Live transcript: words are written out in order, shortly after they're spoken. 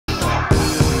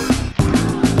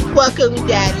Welcome,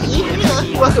 Daddy.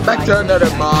 Welcome back to another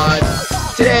mod.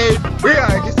 Today, we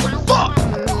are get some fun.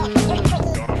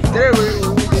 Today, we're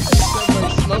gonna get somebody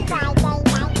smoking.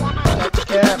 Not the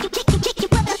cap.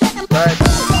 But,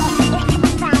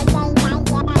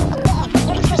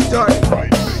 let's get started.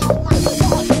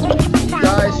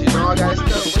 Guys, you know I gotta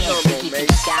start with normal,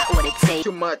 mate.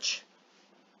 Too much.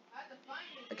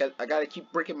 I gotta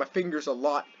keep breaking my fingers a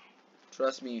lot.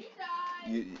 Trust me.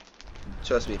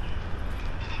 Trust me.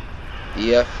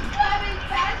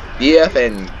 BF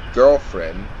and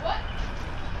girlfriend.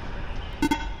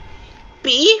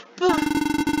 Beep.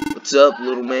 What's up,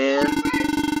 little man?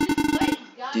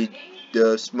 Did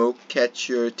the smoke catch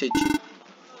your attention?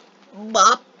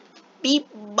 Bop. Beep.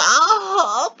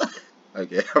 Bop.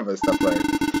 Okay, I'm gonna stop playing.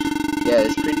 Yeah,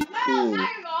 it's pretty cool. You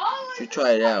should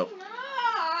try it out.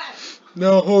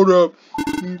 No, hold up.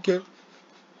 Okay.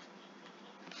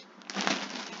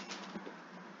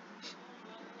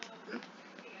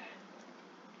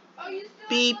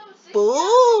 Beep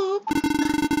boop.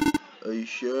 Are you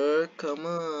sure? Come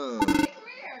on.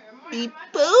 Beep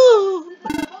boop.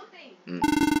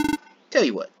 Tell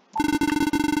you what.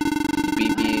 You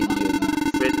beat me in your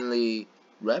friendly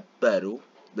rap battle.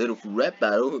 Little rap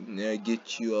battle. And I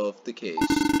get you off the case.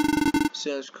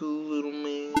 Sounds cool, little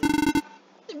man.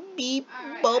 Beep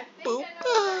boop boop.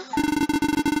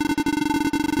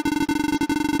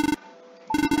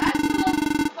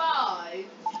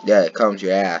 Yeah, it calms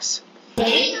your ass.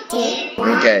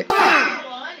 Okay.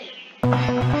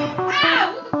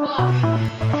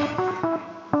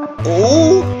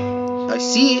 Oh, I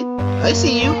see it. I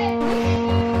see you.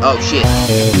 Oh shit.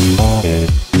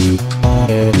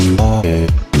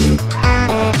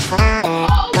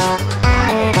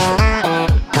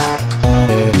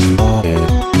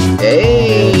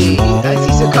 Hey, I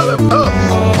see some color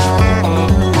puffs.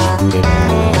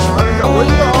 I don't know where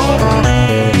you are.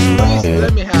 Please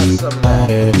let me have some of that.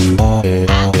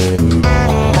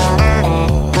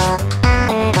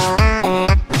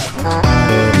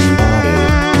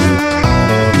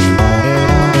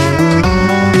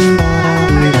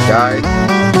 Guys.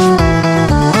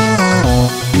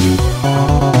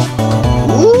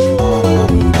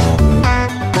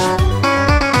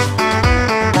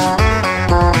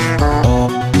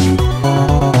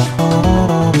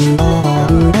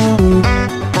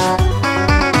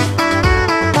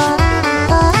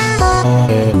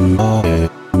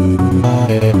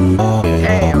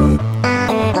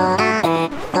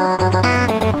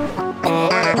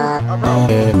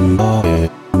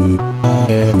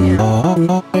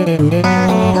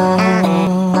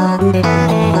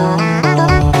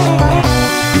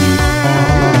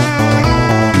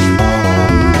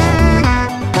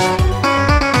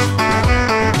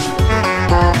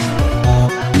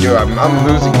 Yo, I'm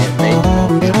losing it, mate.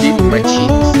 It's beating my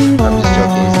cheeks. I'm just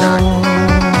joking, it's not.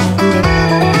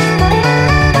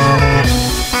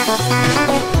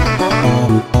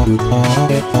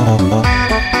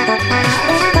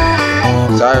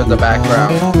 Sorry with the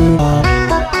background.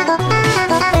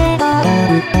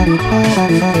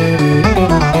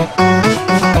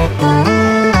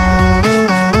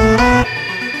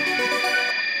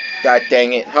 God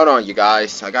dang it. Hold on, you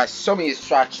guys. I got so many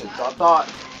distractions. I thought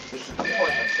this was the point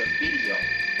of the video.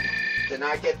 Then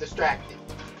I get distracted.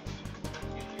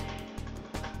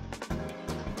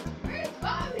 Where's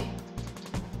Bobby?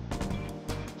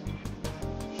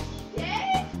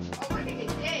 Dead? Oh, I think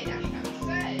he's dead. I'm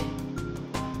sad.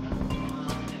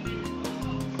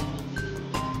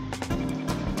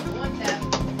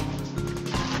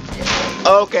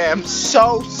 Okay, I'm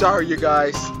so sorry, you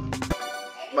guys.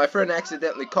 My friend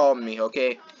accidentally called me,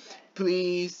 okay?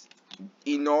 Please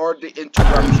ignore the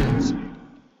interruptions.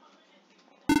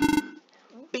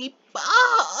 Beep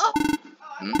bop.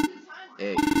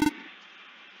 Hey.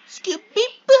 Skip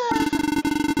beep bop.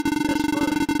 That's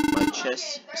fun. My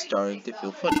chest is starting to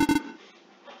feel funny.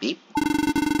 Beep.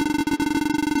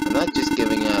 I'm not just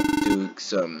giving up to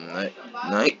some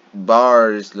night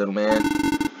bars, little man.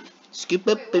 Scoop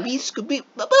up, baby, scoop beep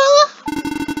bop.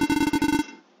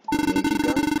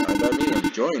 I'm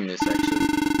enjoying this actually.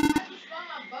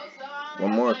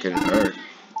 One more can hurt.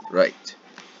 Right.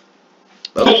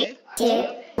 Okay. 3, 2,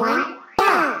 1,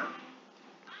 go!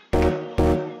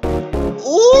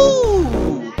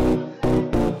 Ooh!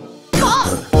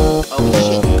 Oh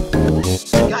shit.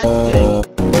 God dang.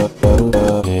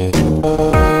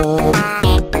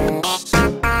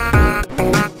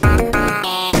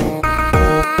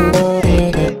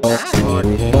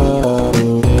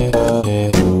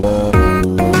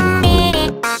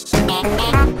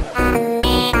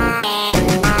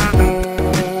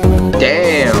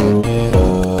 Damn.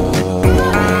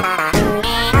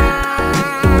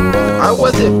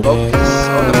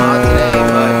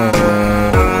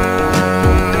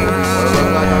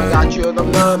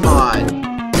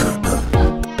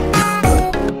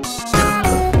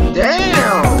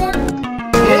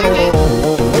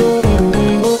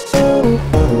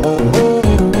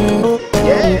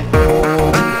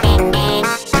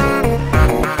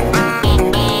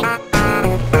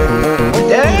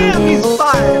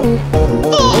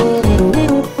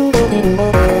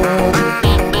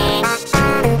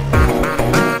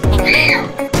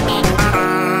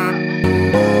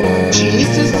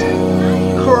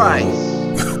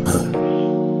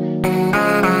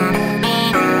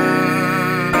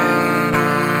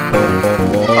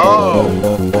 Oh!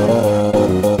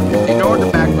 Ignore the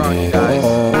background, you guys.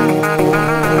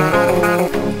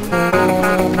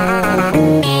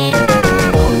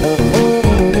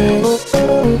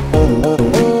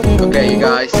 Okay, you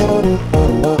guys.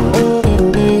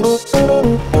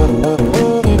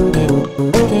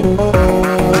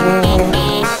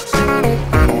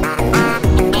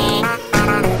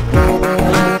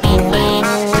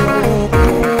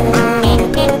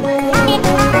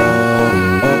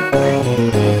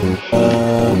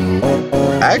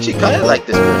 I actually kind of like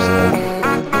this person.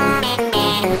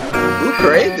 Who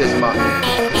created this mod?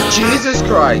 Jesus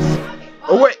Christ!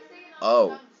 Oh wait!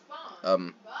 Oh.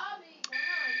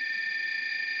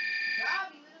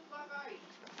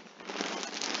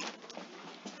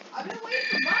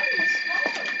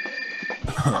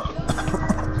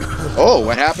 Oh,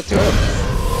 what happened to him?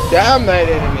 Damn that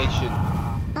animation!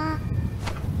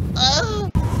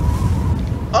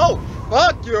 Oh,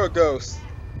 fuck, you're a ghost!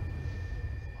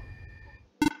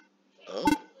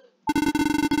 Oh.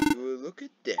 Well, look at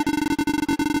that.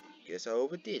 Guess I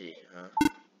overdid it, huh?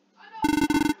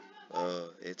 Oh,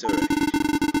 it's alright.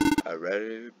 I'd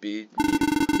rather be you.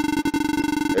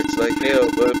 It's like hell,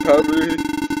 but probably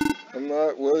I'm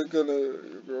not what your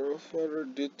grandfather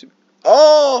did to me.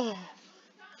 Oh!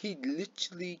 He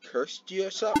literally cursed you or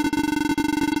something?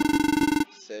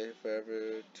 Stay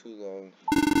forever too long.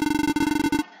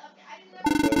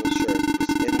 Okay, sure.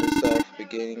 Let's end this off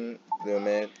beginning, little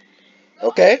man.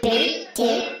 Okay. 3, 2,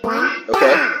 1.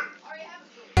 Okay.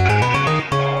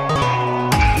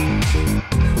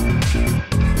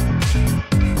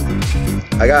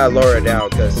 I gotta lower it down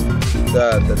because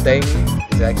the thing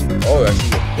is actually. Oh, I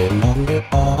see it.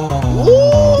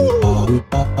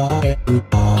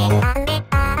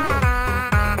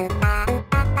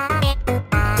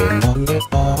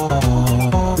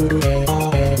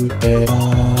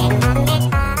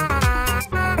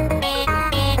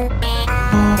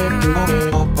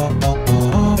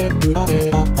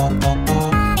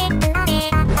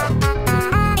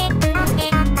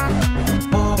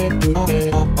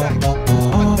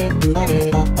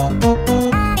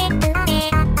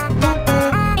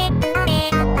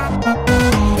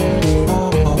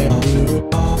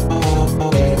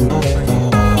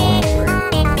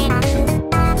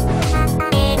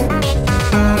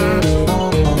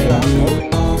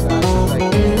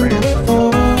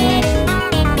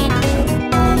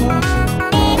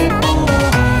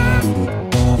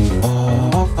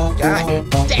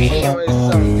 Damn, it's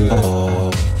so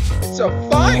good. It's so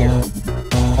fire.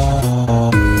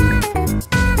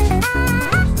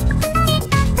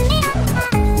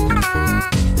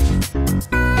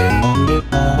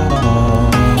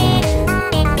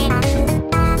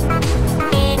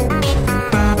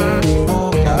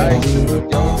 Guys, I'm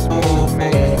going smooth, man.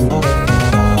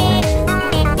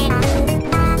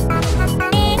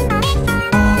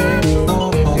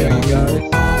 There you guys.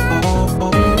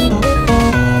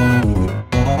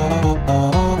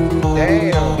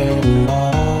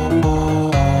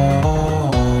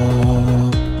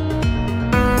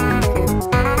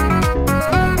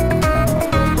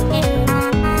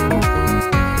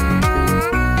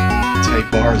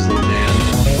 Bars, little man.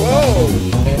 Whoa!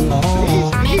 Jeez,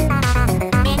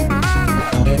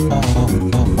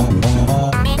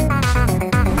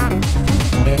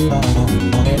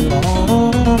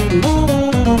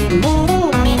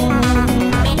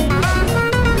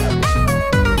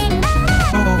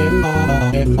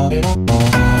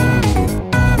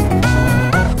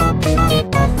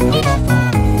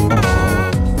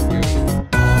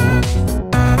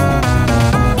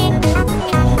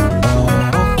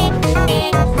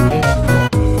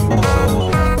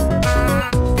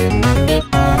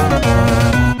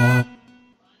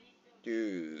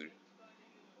 dude.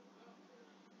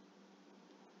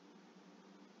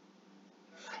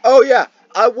 Oh yeah,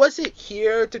 I wasn't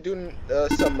here to do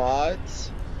some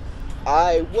mods.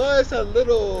 I was a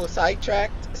little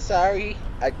sidetracked. Sorry,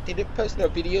 I didn't post no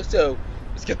video, so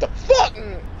let's get the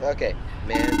fucking. Okay,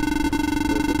 man.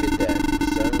 Look at that,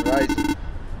 sun rising.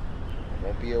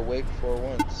 Won't be awake for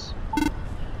once.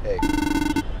 Hey,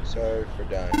 sorry for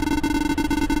dying.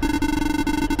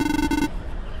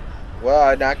 Well,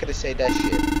 I'm not gonna say that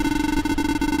shit.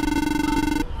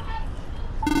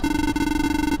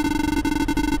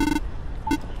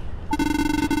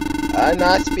 I'm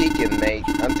not speaking, mate.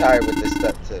 I'm tired with this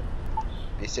stuff too.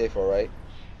 Be safe, alright?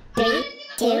 3,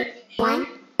 2, 1.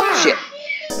 Shit.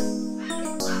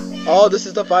 Oh, this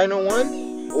is the final one?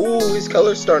 Ooh, his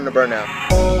color's starting to burn out.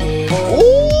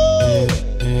 Ooh!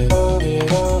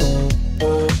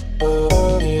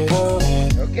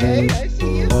 Okay, I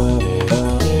see you.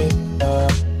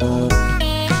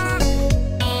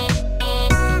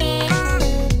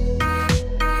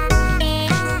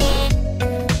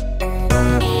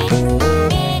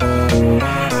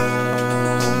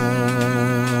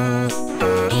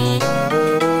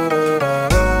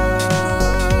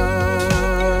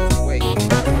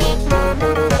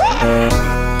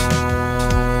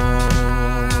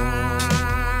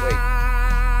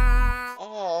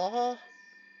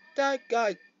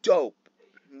 guy dope.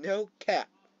 No cap.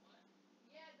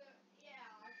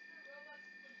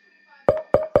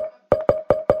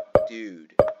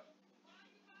 Dude,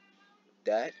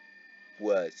 that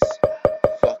was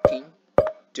fucking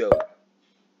dope.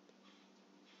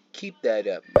 Keep that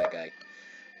up, my guy.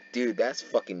 Dude, that's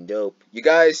fucking dope. You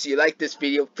guys, you like this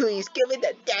video, please give it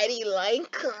that daddy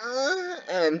like,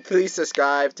 and please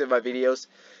subscribe to my videos.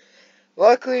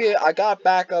 Luckily, I got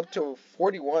back up to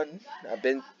 41. I've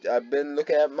been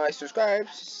looking at my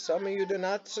subscribes. Some of you did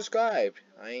not subscribe.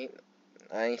 I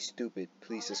ain't stupid.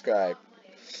 Please subscribe.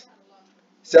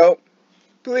 So,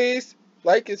 please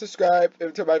like and subscribe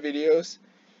to my videos.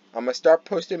 I'm gonna start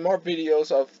posting more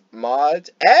videos of mods,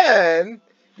 and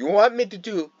you want me to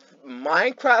do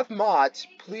Minecraft mods,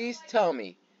 please tell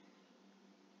me.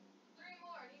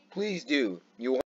 Please do. You